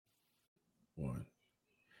One.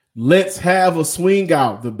 Let's have a swing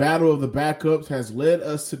out. The battle of the backups has led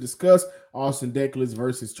us to discuss Austin Deckles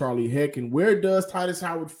versus Charlie Heck, and where does Tytus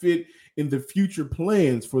Howard fit in the future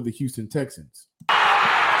plans for the Houston Texans?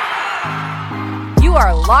 You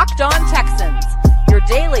are Locked On Texans, your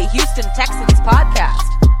daily Houston Texans podcast,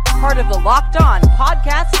 part of the Locked On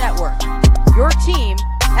Podcast Network, your team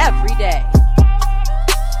every day.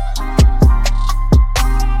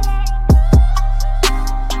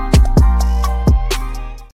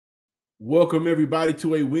 Welcome, everybody,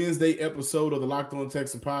 to a Wednesday episode of the Locked On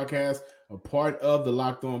Texans podcast, a part of the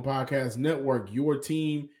Locked On Podcast Network, your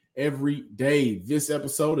team every day. This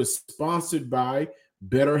episode is sponsored by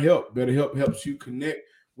BetterHelp. BetterHelp helps you connect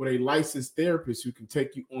with a licensed therapist who can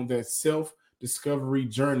take you on that self-discovery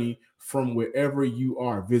journey from wherever you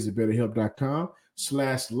are. Visit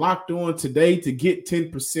BetterHelp.com/LockedOn today to get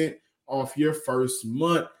 10% off your first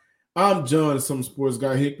month. I'm John, some sports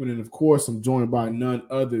guy Hickman, and of course, I'm joined by none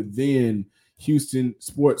other than Houston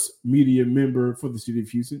sports media member for the city of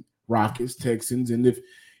Houston, Rockets, Texans. And if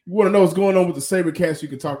you want to know what's going on with the SaberCast, you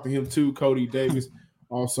can talk to him too, Cody Davis,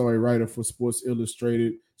 also a writer for Sports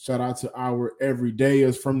Illustrated. Shout out to our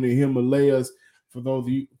everydayers from the Himalayas. For those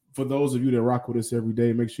of you that rock with us every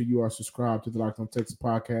day, make sure you are subscribed to the Locked On Texans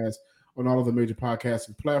podcast on all of the major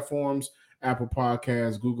podcasting platforms. Apple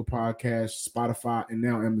Podcasts, Google Podcasts, Spotify, and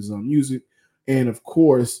now Amazon Music. And, of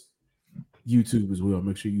course, YouTube as well.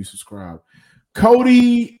 Make sure you subscribe.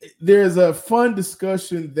 Cody, there's a fun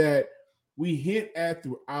discussion that we hint at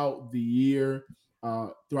throughout the year,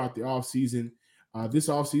 throughout the offseason. This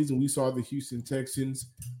offseason, we saw the Houston Texans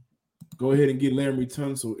go ahead and get Laremy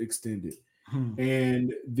Tunsil extended.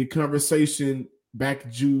 And the conversation back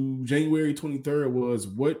January 23rd was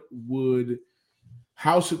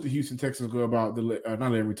how should the Houston Texans go about the not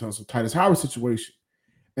Laremy Tunsil, Tytus Howard situation?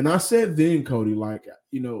 And I said then, Cody,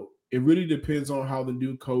 it really depends on how the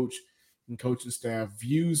new coach and coaching staff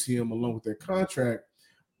views him along with their contract.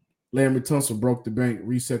 Laremy Tunsil broke the bank,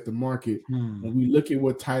 reset the market. When we look at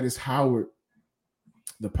what Tytus Howard,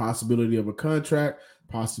 the possibility of a contract,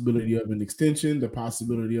 possibility of an extension, the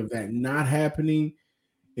possibility of that not happening,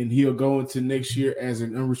 and he'll go into next year as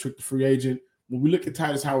an unrestricted free agent. When we look at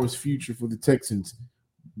Tytus Howard's future for the Texans,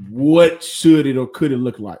 what should it or could it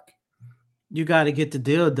look like? You got to get the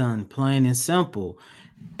deal done, plain and simple.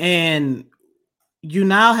 And you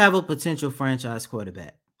now have a potential franchise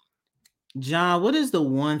quarterback. John, what is the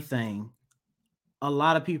one thing a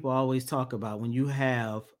lot of people always talk about when you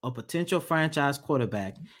have a potential franchise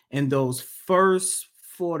quarterback in those first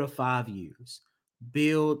 4 to 5 years?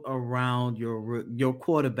 Build around your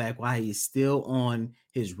quarterback while he's still on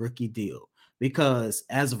his rookie deal. Because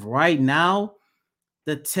as of right now,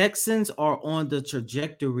 the Texans are on the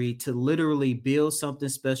trajectory to literally build something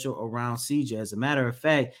special around CJ. As a matter of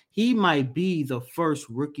fact, he might be the first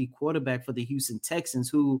rookie quarterback for the Houston Texans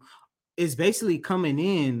who is basically coming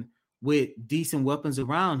in with decent weapons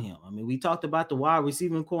around him. I mean, we talked about the wide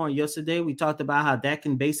receiving core yesterday. We talked about how that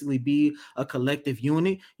can basically be a collective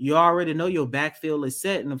unit. You already know your backfield is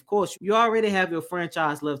set. And of course, you already have your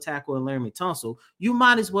franchise left tackle in Laremy Tunsil. You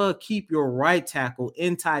might as well keep your right tackle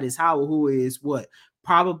in Tytus Howard, who is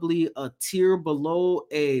probably a tier below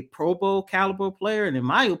a Pro Bowl caliber player. And in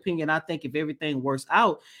my opinion, I think if everything works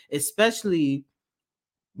out, especially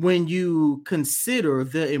when you consider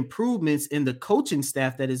the improvements in the coaching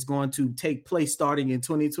staff that is going to take place starting in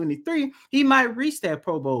 2023, he might reach that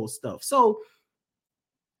Pro Bowl stuff. So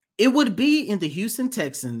it would be in the Houston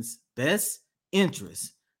Texans' best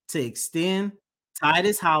interest to extend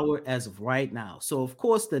Tytus Howard as of right now. So, of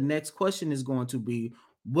course, the next question is going to be,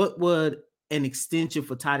 what would an extension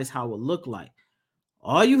for Tytus Howard look like?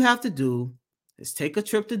 All you have to do is take a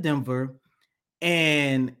trip to Denver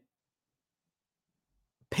and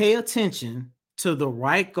pay attention to the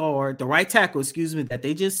right tackle, that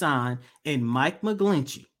they just signed, in Mike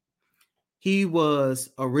McGlinchey. He was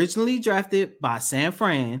originally drafted by San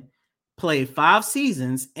Fran, played 5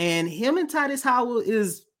 seasons, and him and Tytus Howard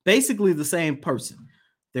is basically the same person.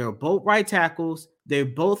 They're both right tackles. They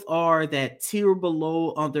both are that tier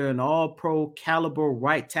below under an all-pro caliber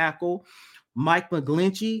right tackle. Mike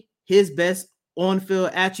McGlinchey, his best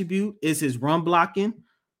on-field attribute is his run blocking.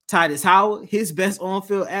 Tytus Howard, his best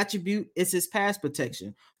on-field attribute is his pass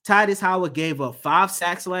protection. Tytus Howard gave up 5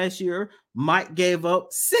 sacks last year. Mike gave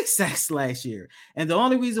up 6 sacks last year. And the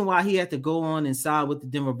only reason why he had to go on and side with the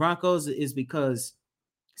Denver Broncos is because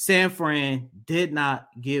San Fran did not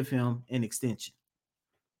give him an extension.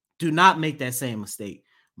 Do not make that same mistake.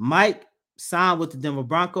 Mike signed with the Denver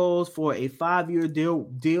Broncos for a 5-year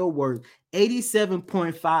deal worth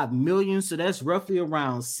 $87.5 million. So that's roughly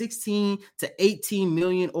around 16 to 18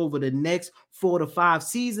 million over the next 4 to 5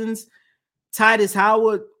 seasons. Tytus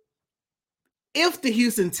Howard, if the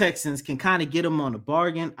Houston Texans can kind of get him on a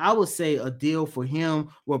bargain, I would say a deal for him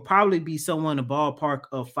will probably be somewhere in the ballpark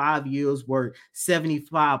of 5 years worth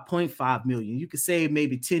 $75.5 million. You could say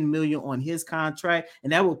maybe $10 million on his contract,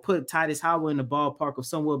 and that will put Tytus Howard in the ballpark of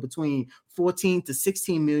somewhere between 14 to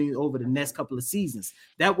 16 million over the next couple of seasons.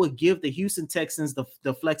 That would give the Houston Texans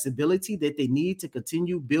the flexibility that they need to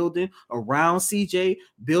continue building around CJ,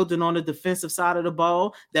 building on the defensive side of the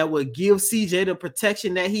ball. That would give CJ the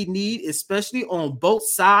protection that he needs, especially on both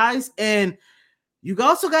sides. And you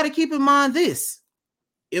also got to keep in mind this.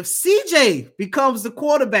 If CJ becomes the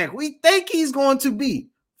quarterback we think he's going to be,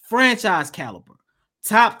 franchise caliber,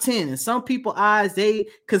 top 10, in some people's eyes, they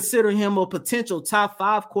consider him a potential top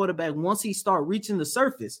 5 quarterback once he start reaching the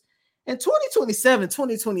surface. In 2027,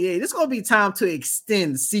 2028, it's going to be time to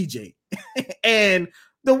extend CJ. And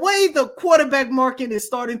the way the quarterback market is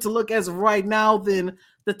starting to look as of right now, then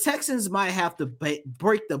the Texans might have to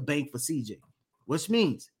break the bank for CJ, which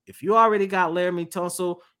means if you already got Laramie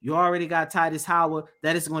Tunsil, you already got Tytus Howard,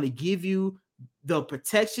 that is going to give you the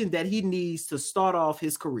protection that he needs to start off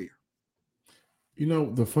his career. You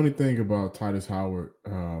know, the funny thing about Tytus Howard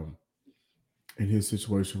in his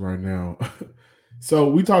situation right now, so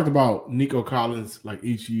we talked about Nico Collins like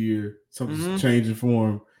each year, something's changing for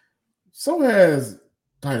him. So has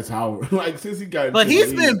Tytus Howard, like since he got. But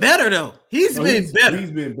he's been better though. He's been better.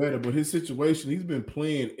 He's been better, but his situation, he's been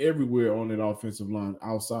playing everywhere on that offensive line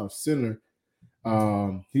outside of center.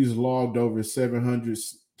 He's logged over 700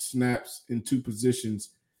 snaps in 2 positions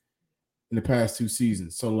in the past 2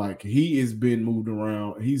 seasons. So, like, he has been moved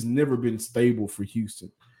around. He's never been stable for Houston.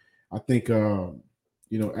 I think,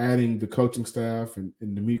 adding the coaching staff and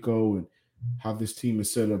D'Amico and how this team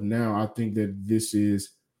is set up now, I think that this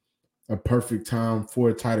is a perfect time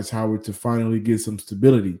for Tytus Howard to finally get some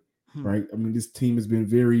stability, right? I mean, this team has been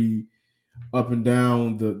very up and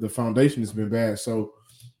down. The foundation has been bad. So,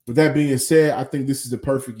 with that being said, I think this is the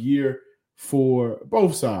perfect year for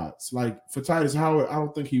both sides. Like for Tytus Howard, I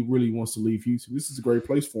don't think he really wants to leave Houston. This is a great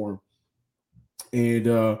place for him.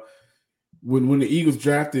 And when the Eagles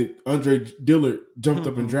drafted Andre Dillard, jumped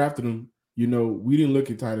up and drafted him, we didn't look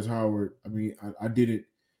at Tytus Howard. I mean, I didn't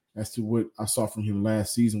as to what I saw from him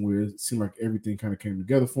last season, where it seemed like everything kind of came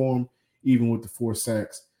together for him, even with the 4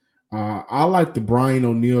 sacks. I like the Brian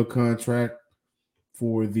O'Neill contract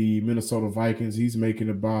for the Minnesota Vikings. He's making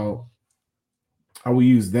about, I will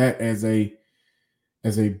use that as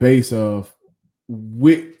a base of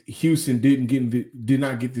with Houston did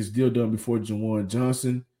not get this deal done before Jawan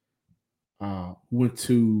Johnson went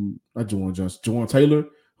to Jawan Taylor,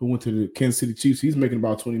 who went to the Kansas City Chiefs. He's making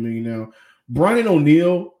about $20 million now. Brian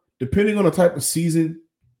O'Neill, depending on the type of season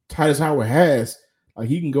Tytus Howard has, like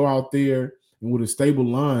he can go out there and with a stable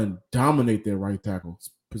line dominate their right tackle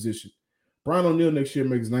position. Brian O'Neill next year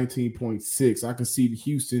makes 19.6. I can see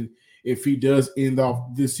Houston, if he does end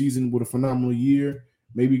off this season with a phenomenal year,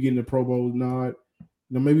 maybe getting a Pro Bowl nod,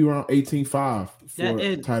 maybe around 18.5 for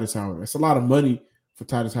Tytus Howard. That's a lot of money for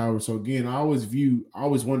Tytus Howard. So again, I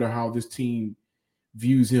always wonder how this team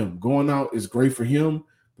views him. Going out is great for him,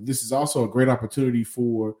 but this is also a great opportunity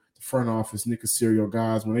for the front office, Nick Caserio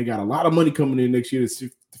guys, when they got a lot of money coming in next year to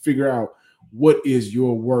figure out what is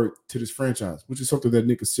your worth to this franchise, which is something that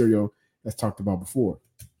Nick Caserio has talked about before.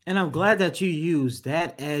 And I'm glad that you use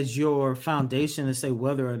that as your foundation to say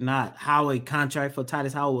whether or not how a contract for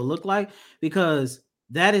Tytus Howard will look like, because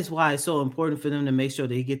that is why it's so important for them to make sure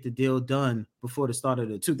they get the deal done before the start of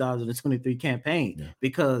the 2023 campaign. Yeah.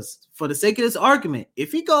 Because for the sake of this argument,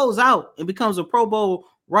 if he goes out and becomes a Pro Bowl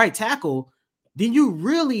right tackle, then you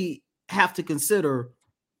really have to consider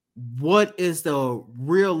what is the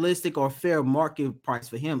realistic or fair market price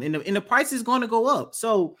for him. And the price is going to go up.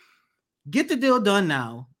 So get the deal done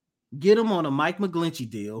now. Get him on a Mike McGlinchey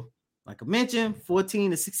deal. Like I mentioned,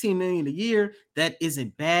 14 to 16 million a year. That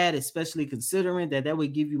isn't bad, especially considering that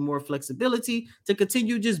would give you more flexibility to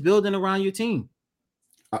continue just building around your team.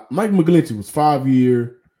 Mike McGlinchey was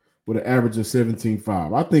 5-year with an average of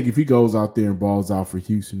 17.5. I think if he goes out there and balls out for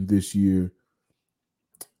Houston this year,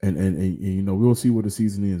 and we'll see what the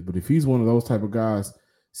season is. But if he's one of those type of guys,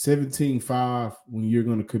 17.5 when you're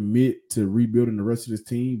going to commit to rebuilding the rest of this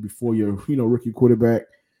team before your rookie quarterback,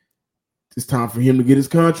 it's time for him to get his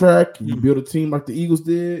contract. And you build a team like the Eagles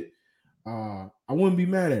did. I wouldn't be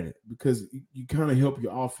mad at it because you kind of help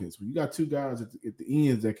your offense. When you got 2 guys at the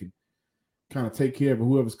ends that can kind of take care of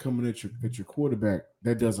whoever's coming at your quarterback,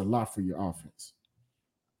 that does a lot for your offense.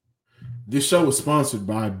 This show is sponsored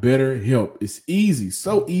by BetterHelp. It's easy,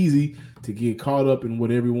 so easy to get caught up in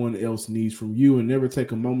what everyone else needs from you and never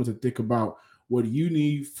take a moment to think about what you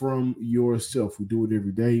need from yourself. We do it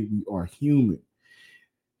every day. We are human.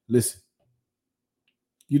 Listen,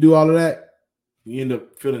 you do all of that, you end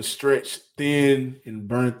up feeling stretched thin and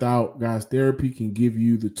burnt out. Guys, therapy can give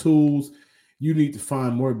you the tools you need to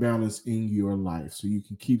find more balance in your life so you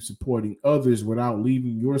can keep supporting others without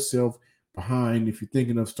leaving yourself behind. If you're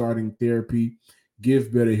thinking of starting therapy,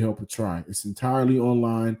 give BetterHelp a try. It's entirely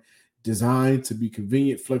online, designed to be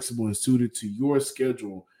convenient, flexible, and suited to your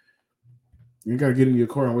schedule. You ain't got to get in your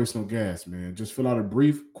car and waste no gas, man. Just fill out a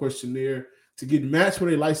brief questionnaire to get matched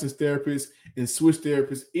with a licensed therapist and switch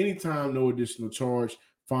therapists anytime, no additional charge.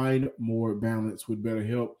 Find more balance with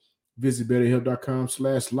BetterHelp. Visit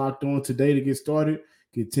BetterHelp.com/lockedon today to get started.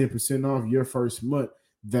 Get 10% off your first month.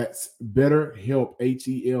 That's BetterHelp,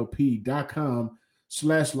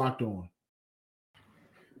 HELP.com/lockedon.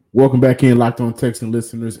 Welcome back in, Locked On Texan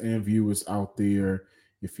listeners and viewers out there.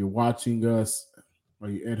 If you're watching us, are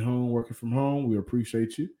you at home, working from home? We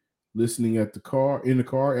appreciate you. Listening in the car,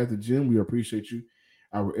 at the gym, we appreciate you,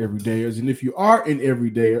 our everydayers. And if you are an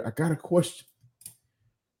everydayer, I got a question.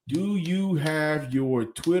 Do you have your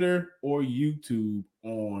Twitter or YouTube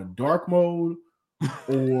on dark mode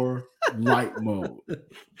or light mode?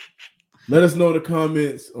 Let us know in the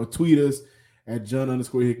comments or tweet us at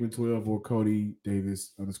John_Hickman12 or Cody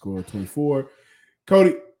Davis_24.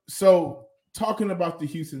 Cody, so talking about the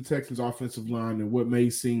Houston Texans offensive line and what may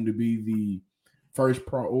seem to be the first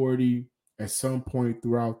priority at some point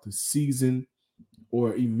throughout the season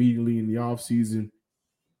or immediately in the offseason,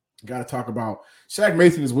 got to talk about Shaq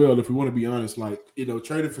Mason as well, if we want to be honest.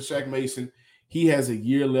 Trading for Shaq Mason, he has a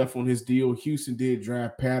year left on his deal. Houston did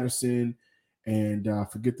draft Patterson, and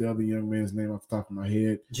forget the other young man's name off the top of my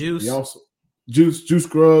head. Juice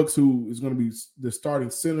Scruggs, who is going to be the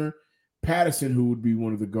starting center. Patterson, who would be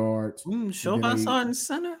one of the guards. Show about starting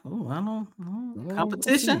center? Oh, I don't know.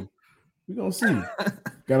 Competition? We're going to see.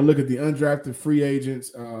 Got to look at the undrafted free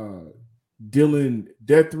agents. Dylan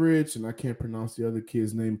Dethridge, and I can't pronounce the other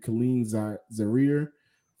kid's name, Khalil Zaire.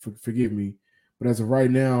 Forgive me. But as of right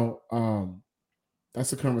now,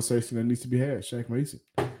 that's a conversation that needs to be had. Shaq Mason.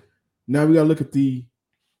 Now we got to look at the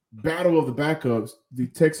battle of the backups. The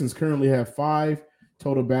Texans currently have 5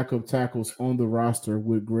 total backup tackles on the roster,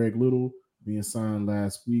 with Greg Little being signed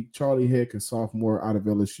last week. Charlie Heck, a sophomore out of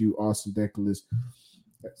LSU. Austin Deculus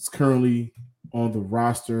that's currently on the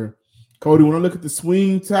roster. Cody, when I look at the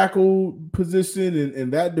swing tackle position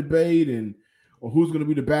and that debate or who's going to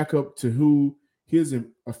be the backup to who, here's a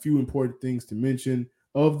few important things to mention.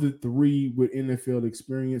 Of the 3 with NFL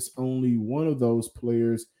experience, only one of those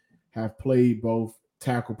players have played both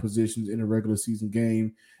tackle positions in a regular season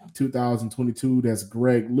game. 2022, that's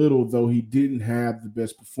Greg Little, though he didn't have the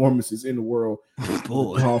best performances in the world. Of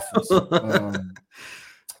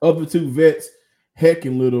the 2 vets, Heck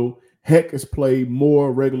and Little, Heck has played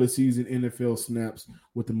more regular season NFL snaps,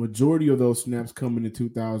 with the majority of those snaps coming in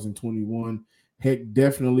 2021. Heck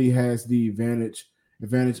definitely has the advantage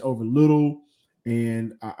over Little,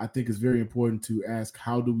 and I think it's very important to ask,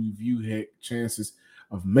 how do we view Heck's chances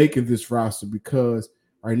of making this roster, because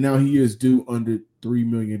right now he is due under $3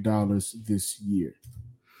 million this year?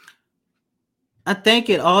 I think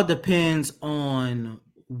it all depends on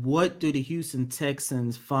what do the Houston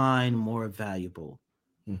Texans find more valuable.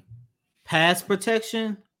 Pass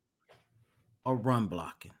protection or run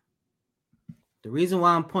blocking. The reason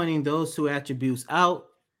why I'm pointing those 2 attributes out,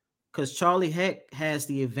 because Charlie Heck has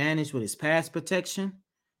the advantage with his pass protection.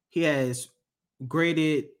 He has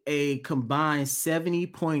graded a combined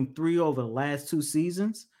 70.3 over the last 2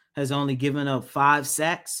 seasons, has only given up 5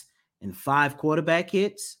 sacks and 5 quarterback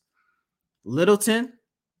hits. Littleton,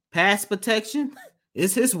 pass protection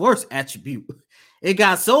is his worst attribute. It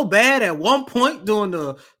got so bad at one point during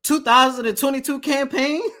the 2022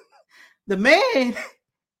 campaign, the man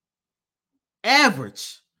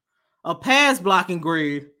averaged a pass blocking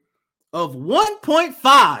grade of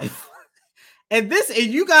 1.5. And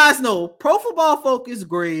you guys know, Pro Football Focus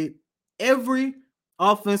grade every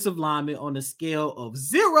offensive lineman on a scale of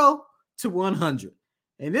 0 to 100.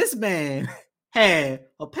 And this man had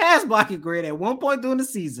a pass blocking grade at one point during the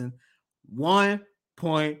season,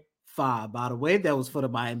 1.5. By the way, that was for the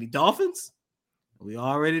Miami Dolphins. We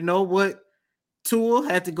already know what Tua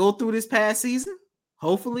had to go through this past season.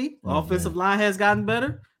 Hopefully, offensive line has gotten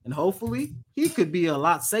better, and hopefully he could be a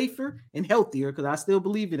lot safer and healthier, because I still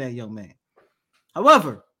believe in that young man.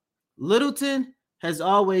 However, Littleton has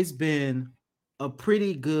always been a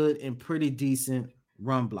pretty good and pretty decent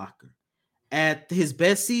run blocker. At his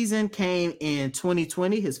best season came in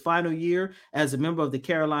 2020, his final year as a member of the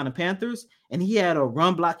Carolina Panthers, and he had a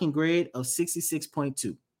run blocking grade of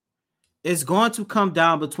 66.2. It's going to come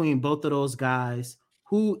down between both of those guys.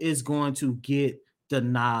 Who is going to get the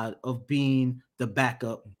nod of being the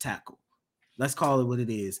backup tackle? Let's call it what it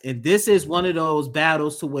is. And this is one of those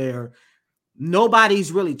battles to where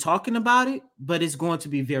nobody's really talking about it, but it's going to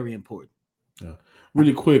be very important. Yeah.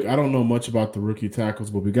 Really quick, I don't know much about the rookie tackles,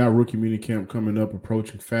 but we got rookie minicamp coming up,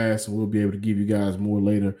 approaching fast, and we'll be able to give you guys more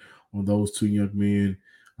later on those two young men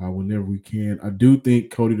whenever we can. I do think,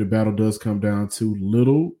 Cody, the battle does come down to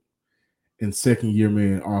Little and second-year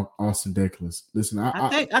man Austin Deckles. Listen,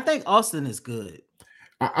 I think Austin is good.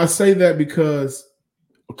 I say that because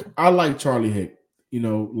I like Charlie Heck.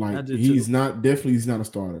 He's not a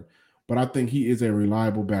starter, but I think he is a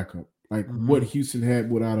reliable backup. Like what Houston had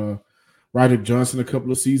without Ryder Johnson a couple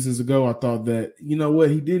of seasons ago, I thought that, he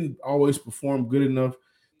didn't always perform good enough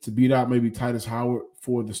to beat out maybe Tytus Howard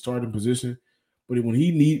for the starting position. But when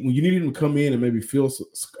you needed him to come in and maybe fill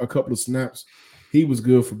a couple of snaps, he was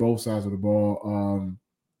good for both sides of the ball.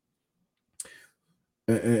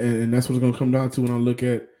 And that's what it's going to come down to when I look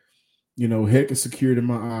at, Heck is secured in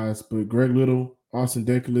my eyes, but Greg Little, Austin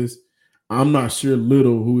Deckles, I'm not sure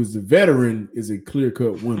Little, who is the veteran, is a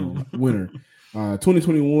clear-cut winner.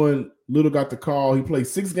 2021, Little got the call. He played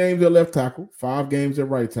 6 games at left tackle, 5 games at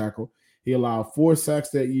right tackle. He allowed 4 sacks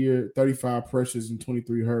that year, 35 pressures, and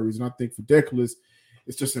 23 hurries. And I think for Deckles,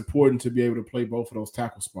 it's just important to be able to play both of those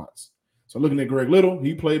tackle spots. So looking at Greg Little,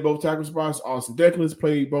 he played both tackle spots. Austin Deckles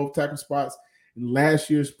played both tackle spots. In last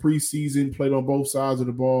year's preseason, played on both sides of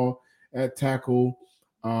the ball at tackle.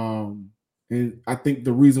 And I think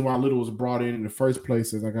the reason why Little was brought in the first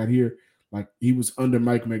place, as I got here, like he was under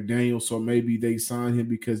Mike McDaniel, so maybe they signed him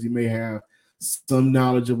because he may have some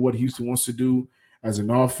knowledge of what Houston wants to do as an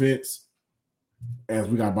offense. As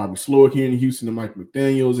we got Bobby Slowick here in Houston and Mike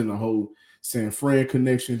McDaniels and the whole San Fran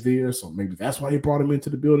connections there, so maybe that's why they brought him into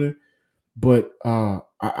the building. But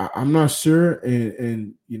I'm not sure,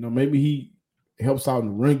 and maybe he helps out in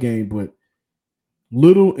the run game, but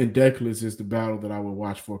Little and Deckles is the battle that I would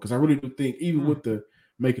watch for, because I really do think, even with the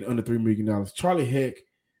making under $3 million, Charlie Heck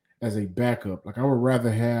as a backup, like I would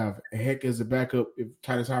rather have Heck as a backup if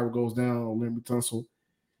Tytus Howard goes down or Laremy Tunsil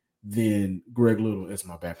than Greg Little as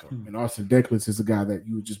my backup. And Austin Deckles is a guy that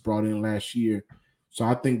you just brought in last year. So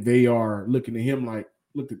I think they are looking at him like,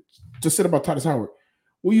 just said about Tytus Howard.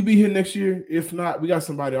 Will you be here next year? If not, we got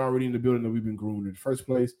somebody already in the building that we've been grooming in the first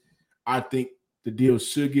place. I think the deal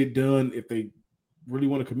should get done if they really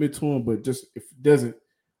want to commit to him, but just if it doesn't,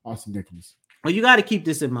 Austin Deckles. Well, you got to keep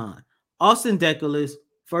this in mind. Austin Deckles,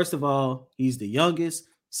 first of all, he's the youngest,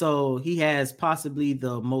 so he has possibly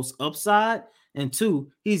the most upside. And 2,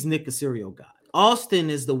 he's Nick Caserio guy. Austin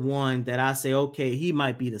is the one that I say, okay, he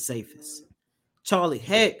might be the safest. Charlie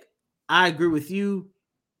Heck, I agree with you.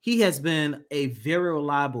 He has been a very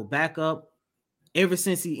reliable backup ever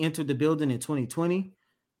since he entered the building in 2020.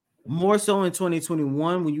 More so in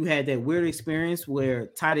 2021 when you had that weird experience where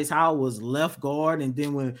Tytus Howard was left guard, and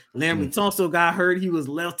then when Laremy Tunsil got hurt, he was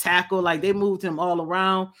left tackle. Like they moved him all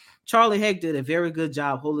around. Charlie Heck did a very good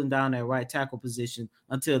job holding down that right tackle position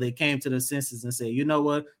until they came to the senses and said, you know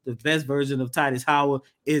what, the best version of Tytus Howard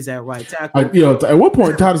is at right tackle. At one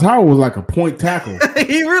point, Tytus Howard was like a point tackle.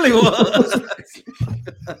 He really was.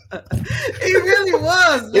 He really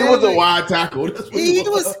was. It was a wide tackle. He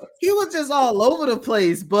was just all over the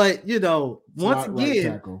place. But once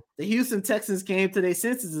again, right, the Houston Texans came to their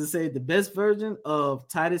senses and said the best version of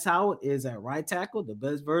Tytus Howard is at right tackle. The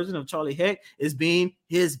best version of Charlie Heck is being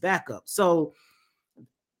his backup. So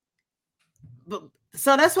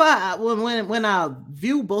that's why when I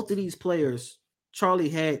view both of these players, Charlie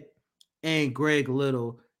Heck and Greg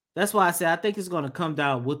Little, that's why I say I think it's going to come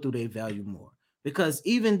down what do they value more. Because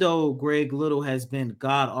even though Greg Little has been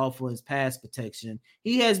god-awful in his pass protection,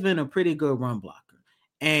 he has been a pretty good run blocker.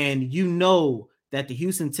 And you know that the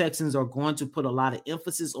Houston Texans are going to put a lot of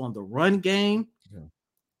emphasis on the run game. Yeah.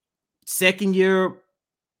 Second-year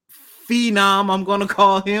phenom, I'm going to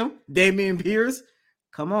call him, Damian Pierce.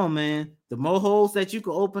 Come on, man. The more holes that you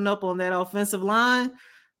can open up on that offensive line,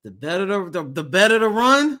 the better the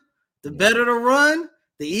run,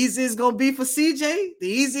 the easier it's going to be for CJ.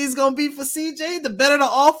 The better the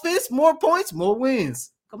offense, more points, more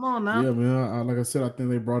wins. Come on now. Yeah, man. Like I said, I think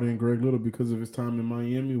they brought in Greg Little because of his time in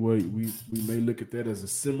Miami, where we may look at that as a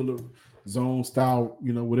similar zone style,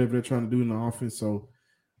 whatever they're trying to do in the offense. So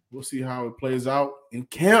we'll see how it plays out in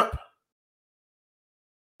camp.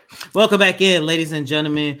 Welcome back in, ladies and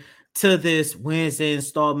gentlemen, to this Wednesday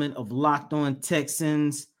installment of Locked On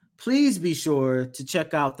Texans please be sure to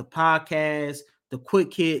check out the podcast, the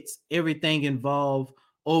quick hits, everything involved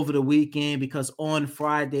over the weekend, because on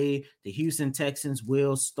Friday, the Houston Texans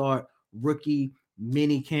will start rookie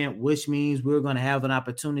mini camp, which means we're going to have an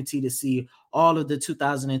opportunity to see all of the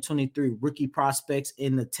 2023 rookie prospects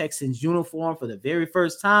in the Texans uniform for the very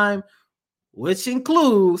first time, which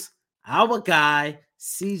includes our guy,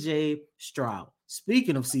 CJ Stroud.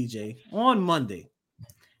 Speaking of CJ, on Monday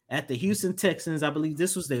at the Houston Texans, I believe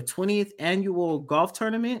this was their 20th annual golf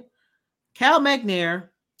tournament, Cal McNair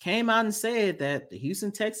came out and said that the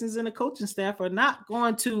Houston Texans and the coaching staff are not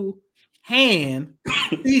going to hand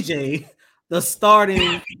CJ the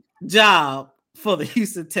starting job for the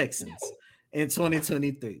Houston Texans in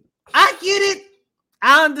 2023. I get it.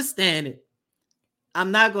 I understand it.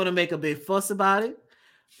 I'm not going to make a big fuss about it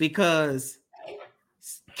because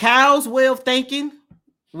Cal's way of thinking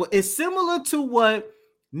is similar to what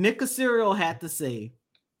Nick Caserio had to say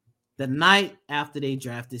the night after they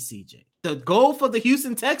drafted CJ. The goal for the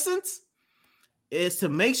Houston Texans is to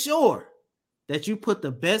make sure that you put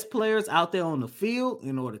the best players out there on the field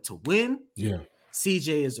in order to win. Yeah.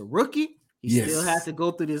 CJ is a rookie. He still has to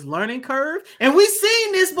go through this learning curve. And we've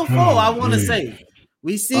seen this before, I want to say.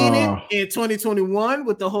 We've seen it in 2021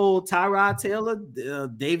 with the whole Tyrod Taylor,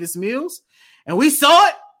 Davis Mills. And we saw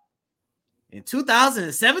it in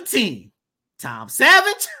 2017. Tom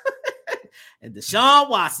Savage and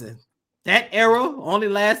Deshaun Watson. That era only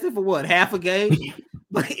lasted for what, half a game?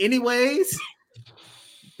 But anyways,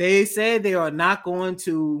 they said they are not going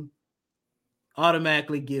to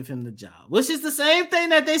automatically give him the job, which is the same thing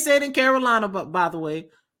that they said in Carolina, but by the way,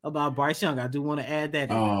 about Bryce Young. I do want to add that.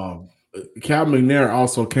 Cal McNair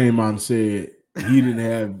also came out and said he didn't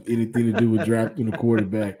have anything to do with drafting a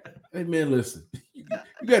quarterback. Hey, man, listen, you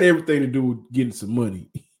got everything to do with getting some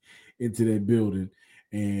money into that building.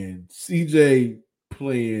 And CJ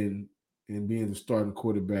playing and being the starting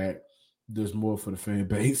quarterback does more for the fan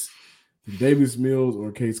base than Davis Mills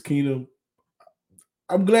or Case Keenum.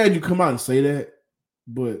 I'm glad you come out and say that,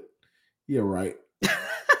 but yeah, right. I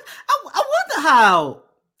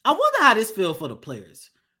wonder how this feels for the players.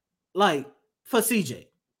 Like for CJ,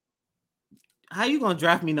 how you gonna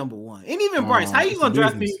draft me number one? And even Bryce, how you gonna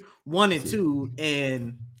draft me 1 and 2?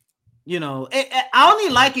 And I only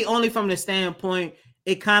like it only from the standpoint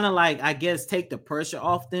it kind of like, I guess, take the pressure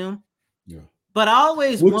off them. Yeah. But I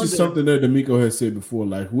always Which wonder, is something that D'Amico has said before,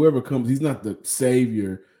 like whoever comes, he's not the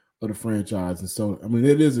savior of the franchise. And so, I mean,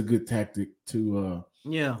 it is a good tactic to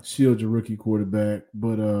shield your rookie quarterback.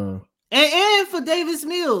 But and for Davis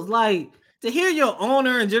Mills, like to hear your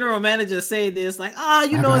owner and general manager say this, like,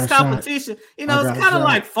 it's competition. It's kind of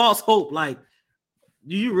like false hope. Like,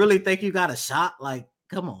 do you really think you got a shot? Like,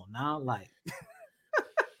 come on now, like.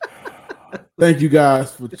 Thank you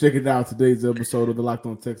guys for checking out today's episode of the Locked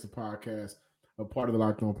On Texans podcast, a part of the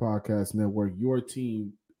Locked On Podcast Network, your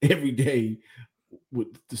team every day with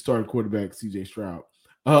the starting quarterback, CJ Stroud.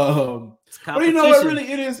 But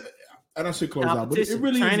it is, and I should close out, but it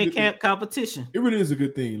really training is camp competition. It really is a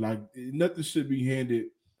good thing. Like nothing should be handed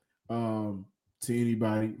to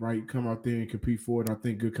anybody, right? Come out there and compete for it. I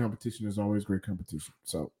think good competition is always great competition.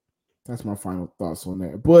 So that's my final thoughts on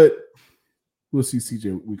that. But we'll see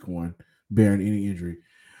CJ week 1. Bearing any injury.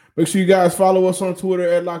 Make sure you guys follow us on Twitter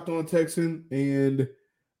at Locked On Texan and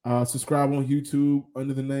subscribe on YouTube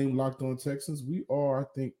under the name Locked On Texans. We are, I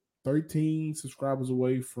think, 13 subscribers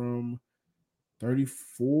away from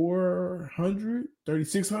 3,400,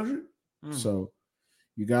 3,600. So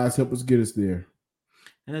you guys help us get us there.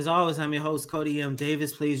 And as always, I'm your host, Cody M.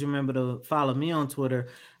 Davis. Please remember to follow me on Twitter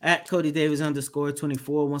at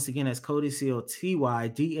CodyDavis_24. Once again, that's Cody,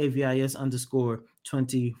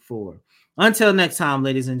 COTYDAVIS_24. Until next time,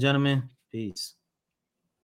 ladies and gentlemen, peace.